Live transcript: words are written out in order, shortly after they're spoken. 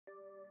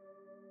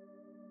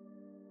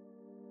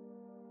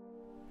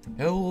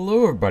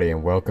Hello everybody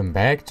and welcome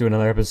back to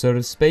another episode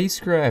of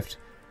Spacecraft.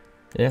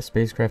 Yeah,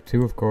 Spacecraft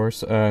 2 of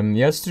course.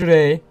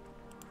 Yesterday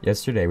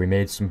we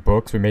made some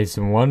books, we made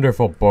some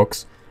wonderful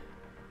books.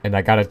 And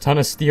I got a ton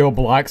of steel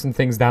blocks and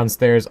things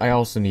downstairs. I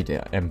also need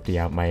to empty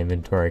out my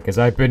inventory because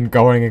I've been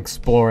going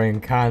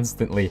exploring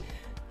constantly.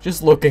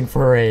 Just looking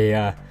for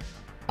a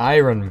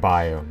iron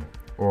biome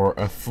or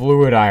a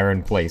fluid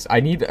iron place. I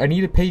need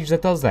a page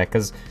that does that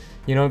because,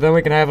 you know, then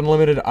we can have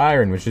unlimited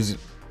iron, which is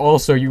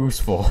also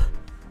useful.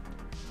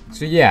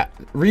 So yeah,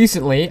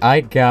 recently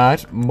I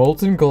got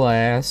molten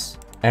glass,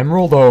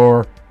 emerald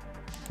ore,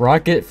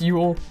 rocket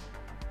fuel,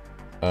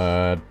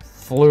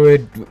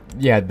 fluid,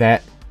 yeah,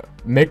 that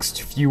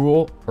mixed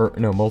fuel, or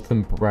no,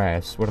 molten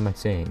brass, what am I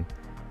saying?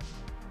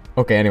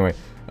 Okay, anyway,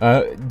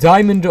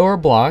 diamond ore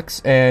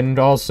blocks, and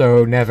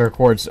also nether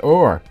quartz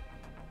ore.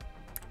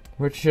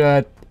 Which,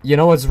 you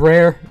know what's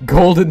rare?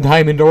 Gold and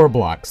diamond ore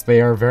blocks, they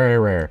are very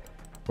rare.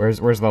 Where's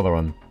the other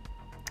one?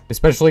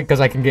 Especially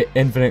because I can get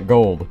infinite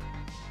gold.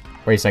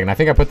 Wait a second, I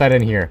think I put that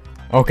in here.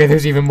 Okay,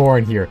 there's even more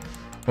in here.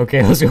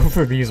 Okay, let's go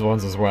for these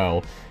ones as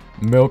well.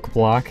 Milk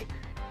block.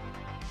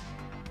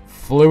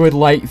 Fluid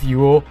light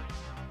fuel.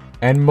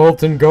 And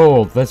molten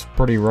gold. That's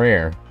pretty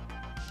rare.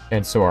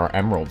 And so are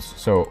emeralds.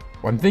 So,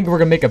 I'm thinking we're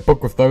gonna make a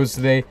book with those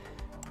today.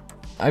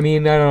 I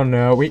mean, I don't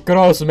know. We could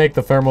also make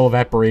the thermal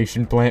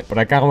evaporation plant, but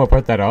I kinda wanna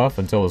put that off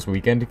until this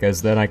weekend,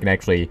 because then I can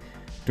actually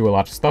do a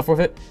lot of stuff with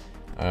it.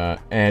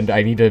 And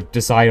I need to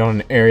decide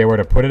on an area where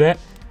to put it at.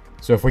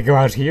 So if we go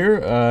out here,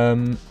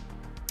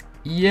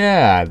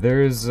 yeah,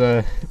 there's,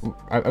 I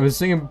was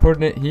thinking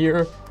putting it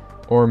here,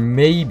 or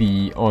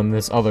maybe on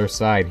this other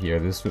side here.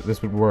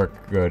 This would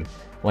work good.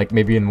 Like,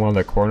 maybe in one of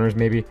the corners,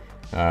 maybe.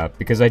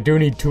 Because I do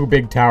need 2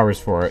 big towers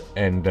for it,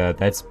 and,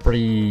 that's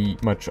pretty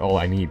much all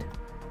I need.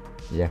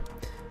 Yeah.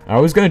 I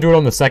was gonna do it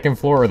on the 2nd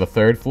floor or the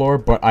 3rd floor,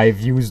 but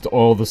I've used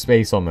all the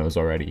space on those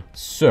already.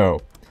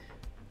 So,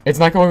 it's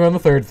not going on the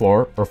 3rd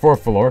floor, or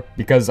 4th floor,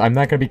 because I'm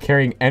not gonna be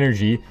carrying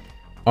energy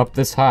up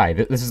this high.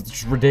 This is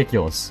just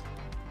ridiculous.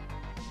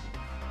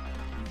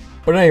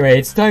 But anyway,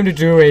 it's time to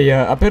do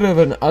a bit of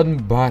an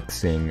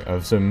unboxing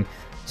of some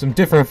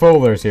different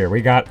folders here. We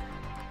got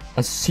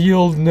a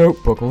sealed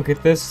notebook. Look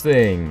at this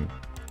thing.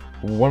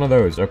 One of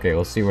those. Okay,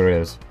 let's see what it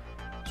is.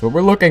 So what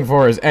we're looking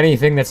for is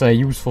anything that's a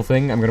useful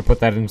thing. I'm gonna put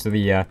that into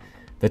the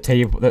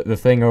table, the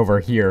thing over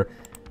here.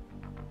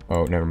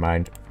 Oh, never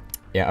mind.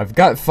 Yeah, I've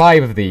got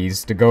 5 of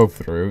these to go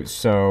through,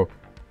 so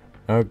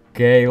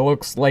okay,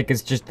 looks like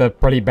it's just a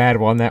pretty bad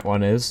one, that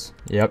one is.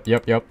 Yep.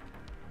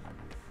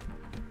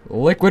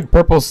 Liquid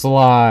purple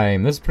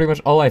slime. That's pretty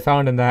much all I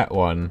found in that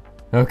one.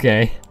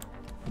 Okay.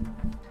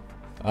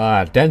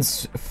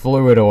 Dense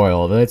fluid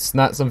oil. That's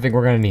not something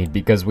we're gonna need,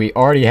 because we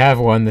already have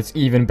one that's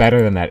even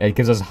better than that. It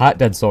gives us hot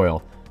dense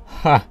oil.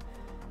 Ha!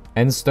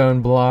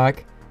 Endstone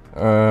block.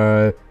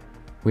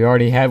 We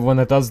already have one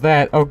that does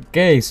that.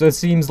 Okay, so it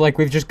seems like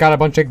we've just got a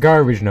bunch of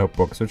garbage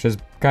notebooks, which is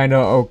kinda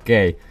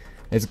okay.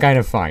 It's kind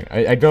of fine.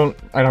 I don't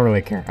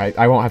really care.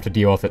 I won't have to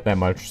deal with it that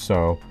much,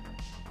 so,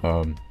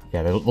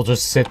 yeah, they'll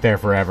just sit there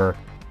forever.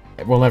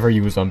 We'll never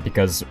use them,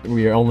 because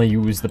we only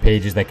use the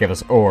pages that give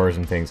us ores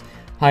and things.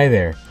 Hi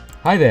there.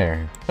 Hi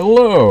there.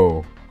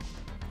 Hello!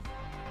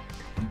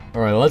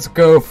 Alright, let's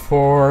go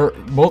for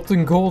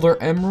molten gold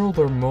or emerald,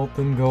 or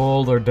molten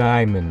gold or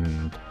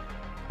diamond.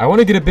 I want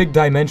to get a big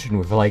dimension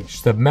with, like,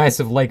 just a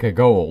massive lake of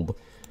gold.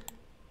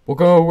 We'll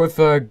go with,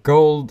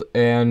 gold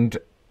and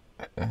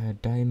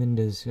diamond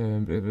is,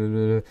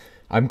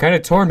 I'm kind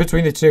of torn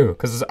between the two,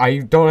 because I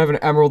don't have an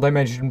emerald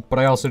dimension, but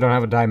I also don't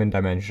have a diamond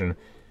dimension.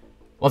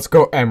 Let's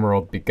go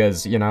emerald,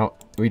 because, you know,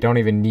 we don't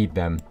even need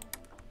them.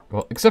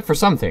 Well, except for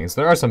some things.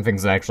 There are some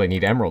things that actually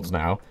need emeralds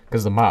now,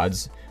 because of the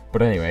mods.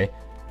 But anyway.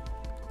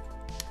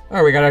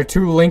 Alright, we got our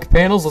 2 link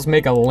panels. Let's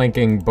make a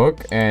linking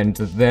book, and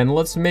then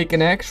let's make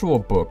an actual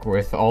book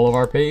with all of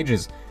our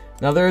pages.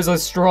 Now, there is a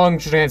strong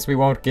chance we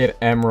won't get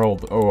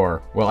emerald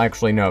ore. Well,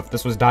 actually, no. If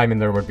this was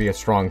diamond, there would be a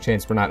strong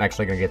chance we're not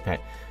actually going to get that.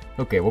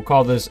 Okay, we'll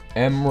call this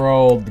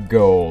emerald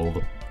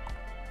gold.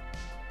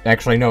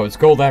 Actually, no, it's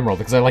gold emerald,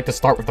 because I like to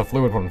start with the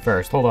fluid one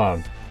first. Hold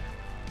on.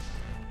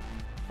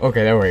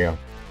 Okay, there we go.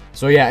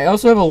 So, yeah, I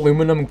also have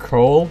aluminum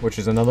coal, which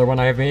is another one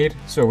I've made.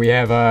 So, we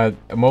have a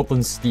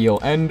molten steel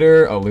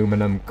ender,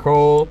 aluminum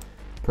coal.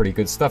 Pretty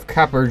good stuff.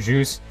 Copper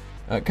juice.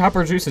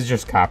 Copper juice is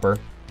just copper.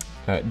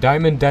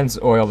 Diamond dense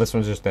oil, this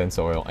one's just dense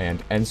oil,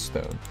 and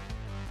endstone.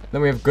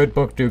 Then we have good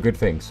book, do good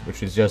things,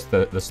 which is just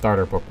the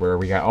starter book where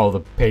we got all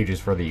the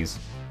pages for these.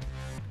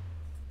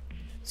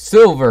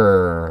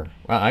 Silver!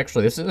 Well,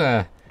 actually, this is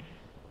there's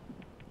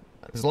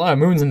a lot of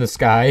moons in the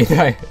sky.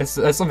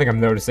 that's something I'm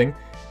noticing.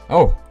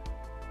 Oh.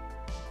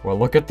 Well,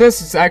 look at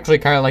this. It's actually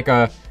kind of like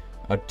a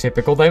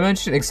typical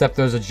dimension, except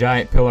there's a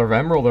giant pillar of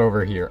emerald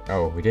over here.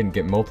 Oh, we didn't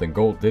get molten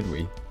gold, did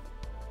we?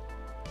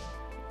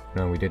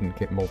 No, we didn't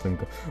get molten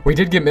gold. We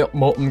did get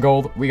molten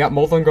gold. We got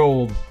molten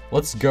gold.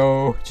 Let's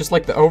go. Just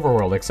like the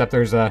overworld, except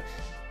there's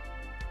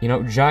you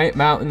know, giant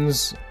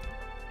mountains,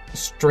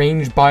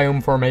 strange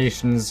biome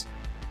formations,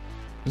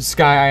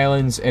 sky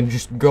islands, and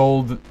just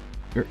gold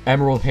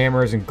emerald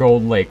hammers and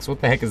gold lakes.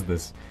 What the heck is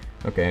this?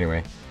 Okay,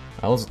 anyway.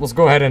 Let's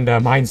go ahead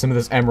and mine some of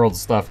this emerald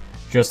stuff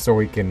just so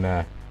we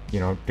can, you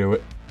know, do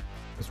it.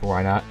 Because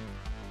why not?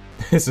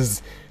 This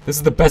is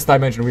the best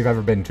dimension we've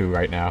ever been to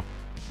right now.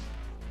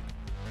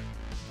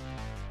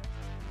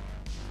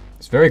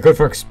 It's very good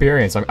for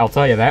experience, I'll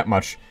tell you that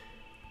much.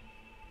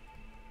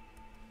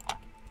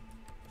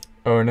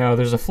 Oh no,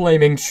 there's a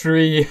flaming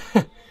tree.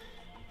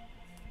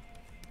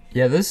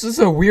 Yeah, this is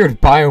a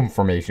weird biome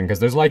formation, because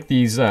there's like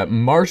these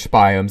marsh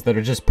biomes that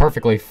are just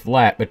perfectly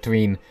flat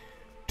between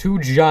two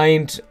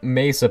giant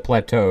mesa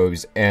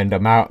plateaus and a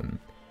mountain,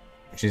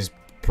 which is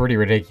pretty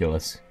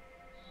ridiculous.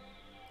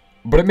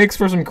 But it makes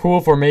for some cool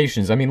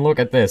formations. I mean, look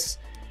at this.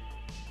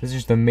 This is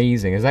just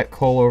amazing. Is that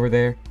coal over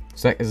there?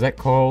 Is that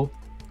coal?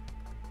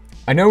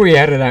 I know we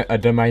had a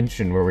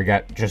dimension where we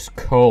got just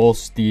coal,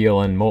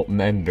 steel, and molten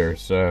ender,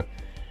 so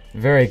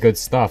very good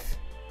stuff.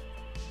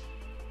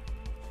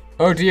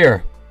 Oh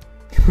dear.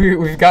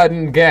 We've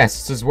gotten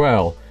guests as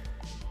well.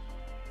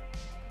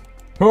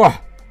 Oh,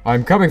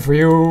 I'm coming for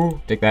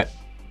you. Take that.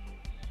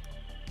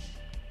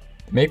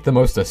 Make the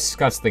most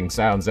disgusting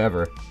sounds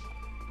ever.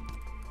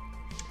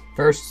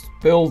 First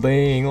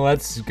building,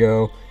 let's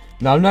go.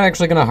 Now, I'm not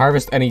actually going to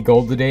harvest any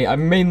gold today.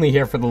 I'm mainly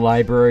here for the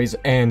libraries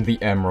and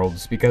the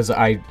emeralds, because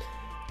I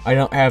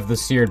don't have the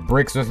seared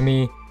bricks with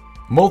me.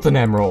 Molten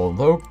emerald,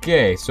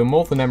 okay, so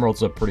molten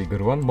emerald's a pretty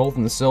good one.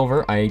 Molten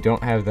silver, I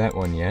don't have that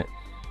one yet.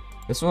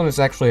 This one is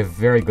actually a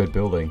very good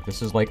building.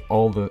 This is like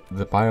all the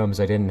biomes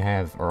I didn't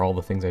have, or all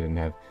the things I didn't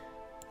have.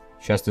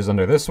 Chest is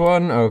under this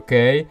one,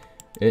 okay.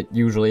 It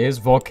usually is.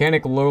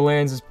 Volcanic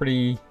lowlands is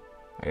pretty...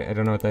 I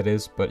don't know what that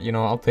is, but you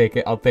know, I'll take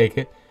it, I'll take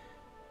it.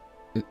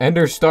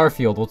 Ender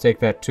Starfield, we'll take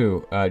that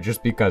too,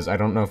 just because I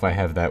don't know if I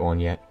have that one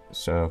yet,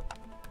 so...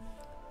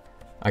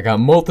 I got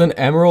Molten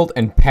Emerald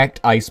and Packed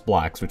Ice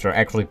Blocks, which are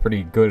actually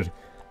pretty good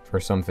for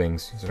some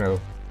things,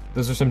 so...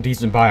 Those are some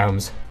decent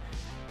biomes.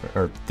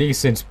 Or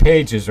decent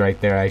pages right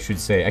there, I should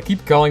say. I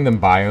keep calling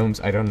them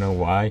biomes, I don't know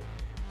why.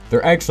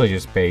 They're actually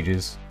just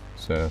pages,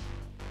 so...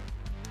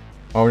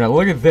 Oh, now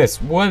look at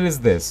this. What is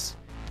this?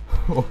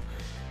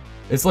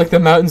 It's like the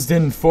mountains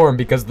didn't form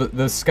because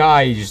the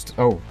sky just...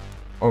 Oh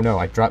no,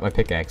 I dropped my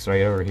pickaxe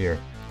right over here.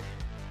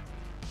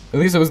 At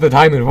least it was the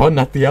diamond one,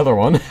 not the other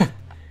one.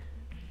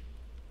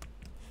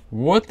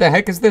 What the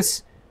heck is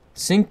this?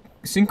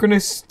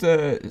 Synchronized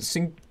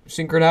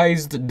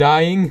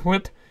dying?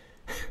 What?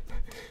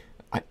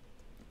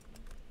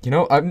 You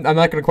know, I'm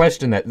not gonna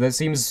question that. That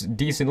seems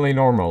decently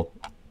normal.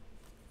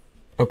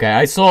 Okay,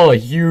 I saw a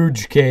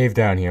huge cave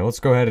down here.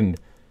 Let's go ahead and...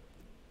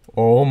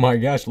 Oh my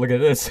gosh, look at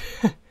this.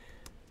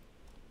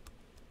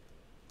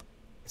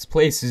 This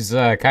place is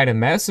kind of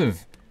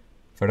massive,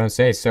 if I don't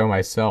say so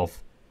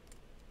myself.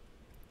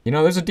 You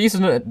know, there's a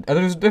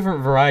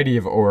different variety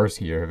of ores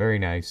here. Very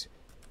nice.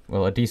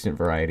 Well, a decent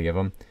variety of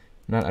them.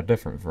 Not a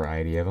different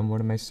variety of them.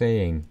 What am I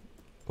saying?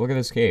 Look at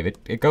this cave.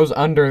 It goes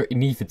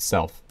underneath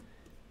itself.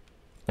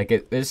 Like,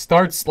 it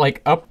starts,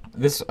 like,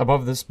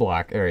 above this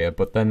block area,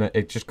 but then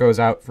it just goes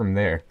out from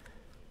there.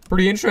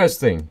 Pretty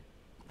interesting.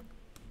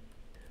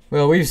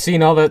 Well, we've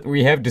seen all that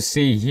we have to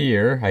see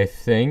here, I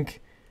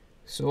think.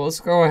 So let's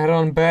go ahead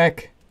on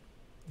back.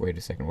 Wait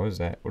a second, what is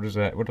that? What is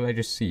that? What did I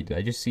just see? Did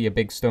I just see a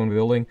big stone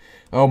building?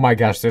 Oh my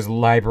gosh, there's a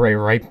library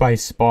right by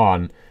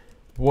spawn.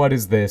 What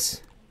is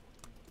this?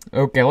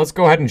 Okay, let's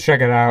go ahead and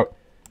check it out.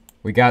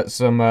 We got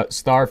some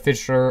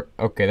starfisher.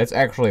 Okay, that's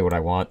actually what I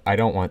want. I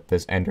don't want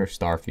this ender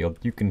starfield.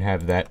 You can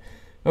have that.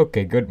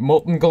 Okay, good.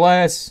 Molten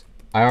glass.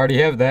 I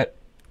already have that.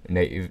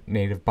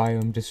 Native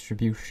biome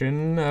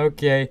distribution.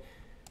 Okay.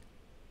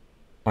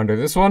 Under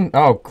this one?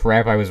 Oh,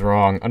 crap, I was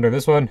wrong. Under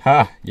this one?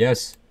 Ha,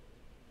 yes.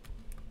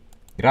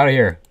 Get out of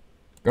here.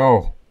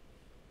 Go.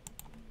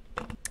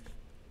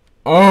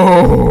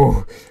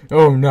 Oh!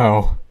 Oh,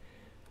 no.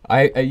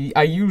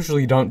 I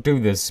usually don't do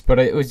this, but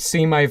it would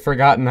seem I've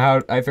forgotten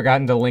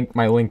to link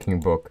my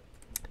linking book.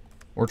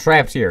 We're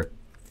trapped here.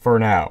 For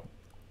now.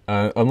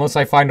 Unless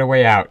I find a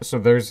way out. So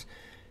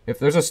if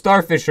there's a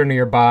starfisher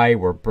nearby,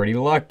 we're pretty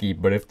lucky,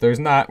 but if there's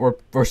not,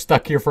 we're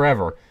stuck here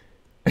forever.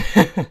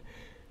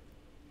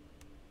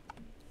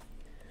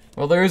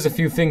 Well, there is a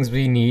few things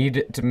we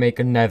need to make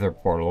a nether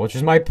portal, which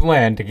is my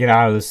plan to get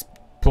out of this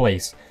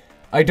place.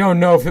 I don't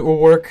know if it will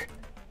work,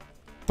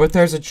 but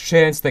there's a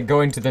chance that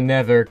going to the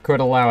nether could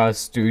allow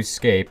us to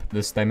escape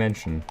this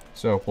dimension.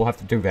 So, we'll have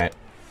to do that.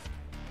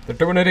 They're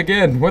doing it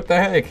again! What the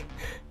heck?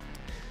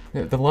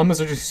 The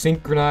llamas are just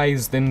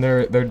synchronized in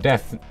their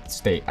death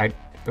state.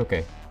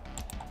 Okay.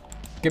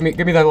 Give me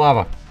that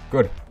lava.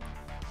 Good.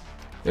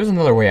 There's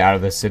another way out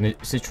of this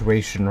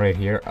situation right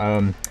here.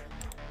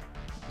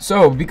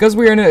 So, because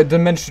we're in a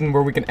dimension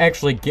where we can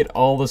actually get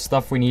all the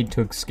stuff we need to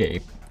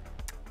escape,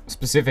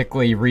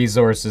 specifically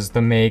resources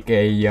to make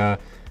a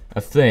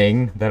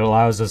thing that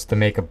allows us to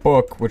make a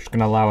book, which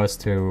can allow us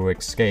to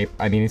escape.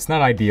 I mean, it's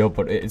not ideal,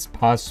 but it's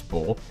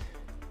possible.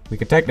 We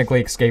could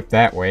technically escape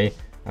that way.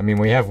 I mean,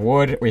 we have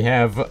wood, we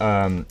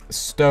have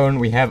stone,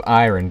 we have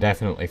iron,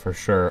 definitely, for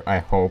sure, I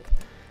hope.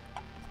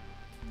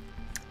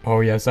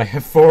 Oh yes, I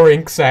have 4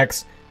 ink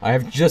sacs. I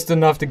have just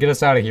enough to get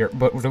us out of here,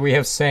 but do we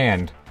have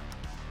sand?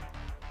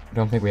 I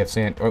don't think we have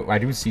sand. Oh, I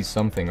do see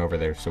something over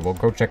there, so we'll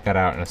go check that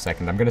out in a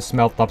second. I'm gonna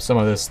smelt up some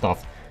of this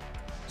stuff,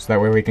 so that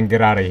way we can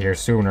get out of here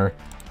sooner.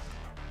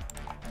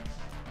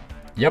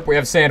 Yep, we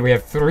have sand. We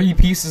have 3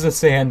 pieces of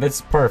sand.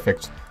 That's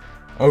perfect.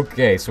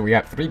 Okay, so we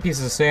got 3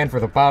 pieces of sand for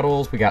the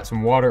bottles. We got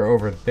some water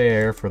over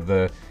there for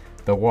the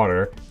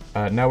water.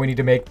 Now we need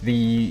to make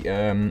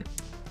the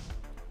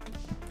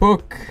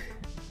book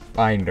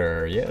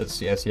binder.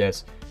 Yes, yes,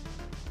 yes.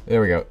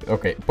 There we go.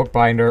 Okay, book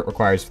binder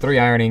requires 3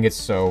 iron ingots,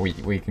 so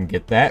we can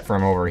get that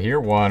from over here.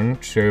 1,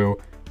 2.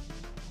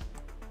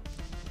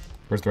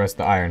 Where's the rest of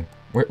the iron?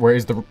 Where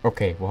is the...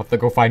 Okay, we'll have to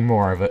go find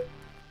more of it.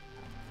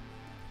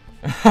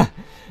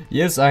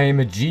 Yes, I am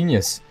a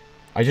genius.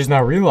 I just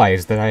now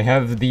realized that I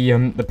have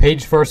the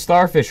page for a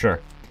starfisher.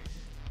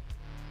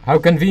 How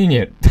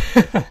convenient.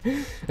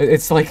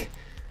 It's like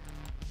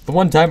the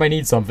one time I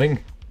need something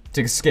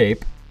to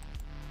escape,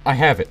 I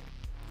have it,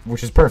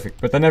 which is perfect.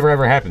 But that never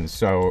ever happens.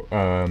 So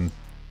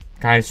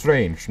kind of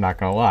strange. Not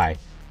gonna lie.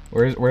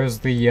 Where's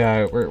the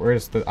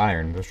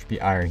iron? There should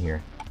be iron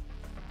here.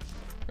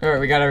 All right,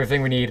 we got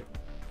everything we need.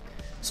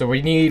 So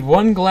we need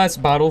 1 glass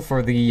bottle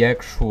for the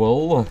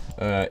actual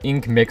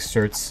ink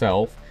mixer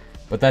itself,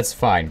 but that's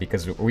fine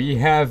because we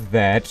have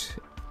that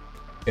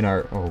in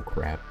our... Oh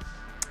crap.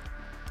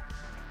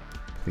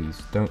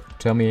 Please don't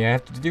tell me I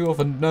have to deal with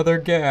another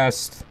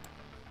guest.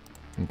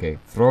 Okay,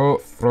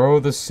 throw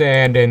the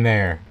sand in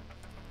there.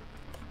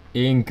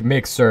 Ink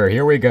mixer,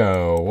 here we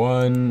go.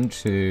 1,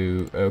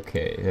 2,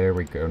 okay, there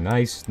we go.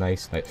 Nice,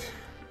 nice, nice.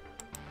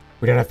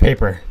 We don't have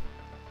paper.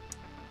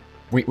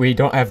 We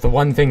don't have the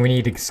one thing we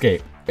need to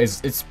escape.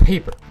 It's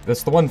paper.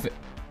 That's the one thing.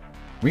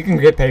 We can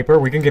get paper.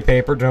 We can get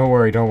paper. Don't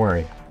worry. Don't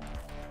worry.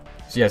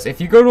 So yes, if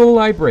you go to the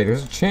library,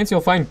 there's a chance you'll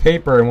find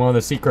paper in one of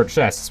the secret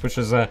chests, which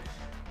is,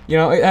 you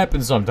know, it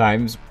happens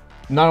sometimes.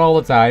 Not all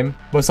the time,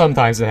 but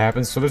sometimes it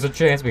happens, so there's a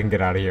chance we can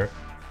get out of here.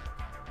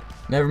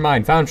 Never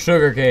mind. Found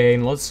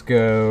sugarcane. Let's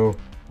go.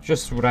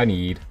 Just what I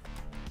need.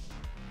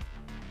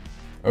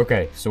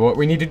 Okay, so what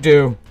we need to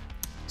do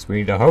is we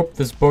need to hope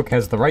this book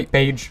has the right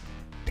page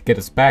to get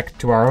us back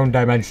to our own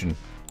dimension.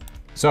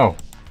 So,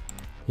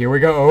 here we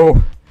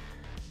go.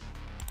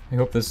 I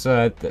hope this,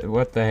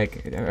 what the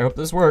heck? I hope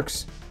this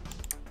works.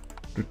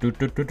 Here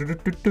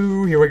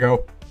we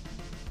go.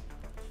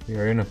 We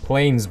are in a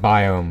plains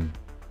biome.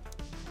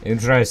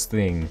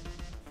 Interesting.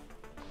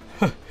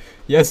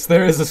 Yes,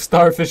 there is a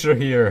starfisher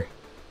here.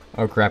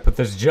 Oh crap, but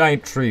there's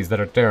giant trees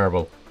that are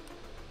terrible.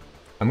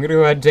 I'm gonna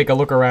go ahead and take a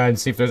look around and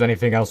see if there's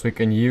anything else we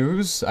can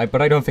use.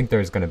 But I don't think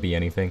there's gonna be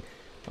anything.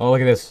 Oh,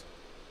 look at this.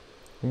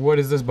 What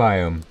is this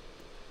biome?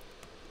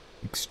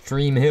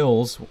 Extreme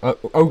hills.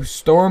 Oh,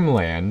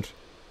 Stormland.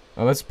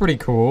 Oh, that's pretty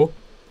cool.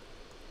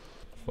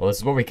 Well, this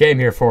is what we came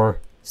here for.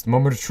 It's the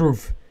moment of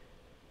truth.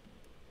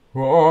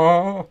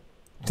 Whoa!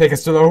 Take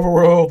us to the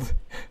overworld.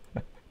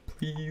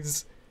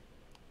 Please.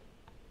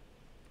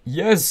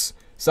 Yes!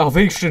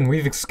 Salvation!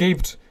 We've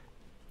escaped!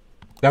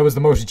 That was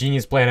the most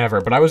genius plan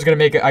ever, but I was gonna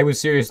make it- I was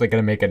seriously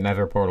gonna make a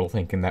nether portal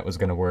thinking that was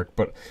gonna work,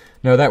 but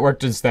no, that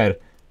worked instead.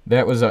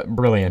 That was,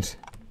 brilliant.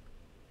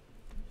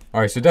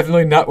 Alright, so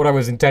definitely not what I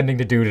was intending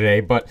to do today,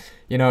 but,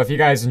 you know, if you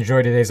guys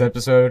enjoyed today's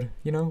episode,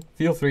 you know,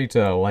 feel free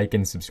to like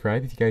and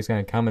subscribe. If you guys got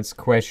any comments,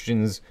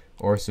 questions,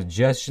 or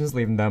suggestions,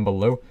 leave them down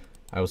below.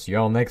 I will see you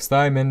all next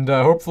time, and,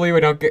 hopefully we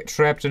don't get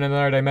trapped in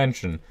another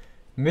dimension.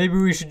 Maybe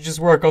we should just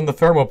work on the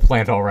thermal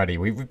plant already.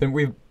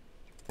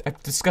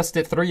 I've discussed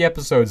it 3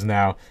 episodes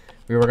now.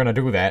 We were gonna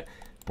do that,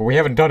 but we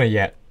haven't done it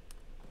yet.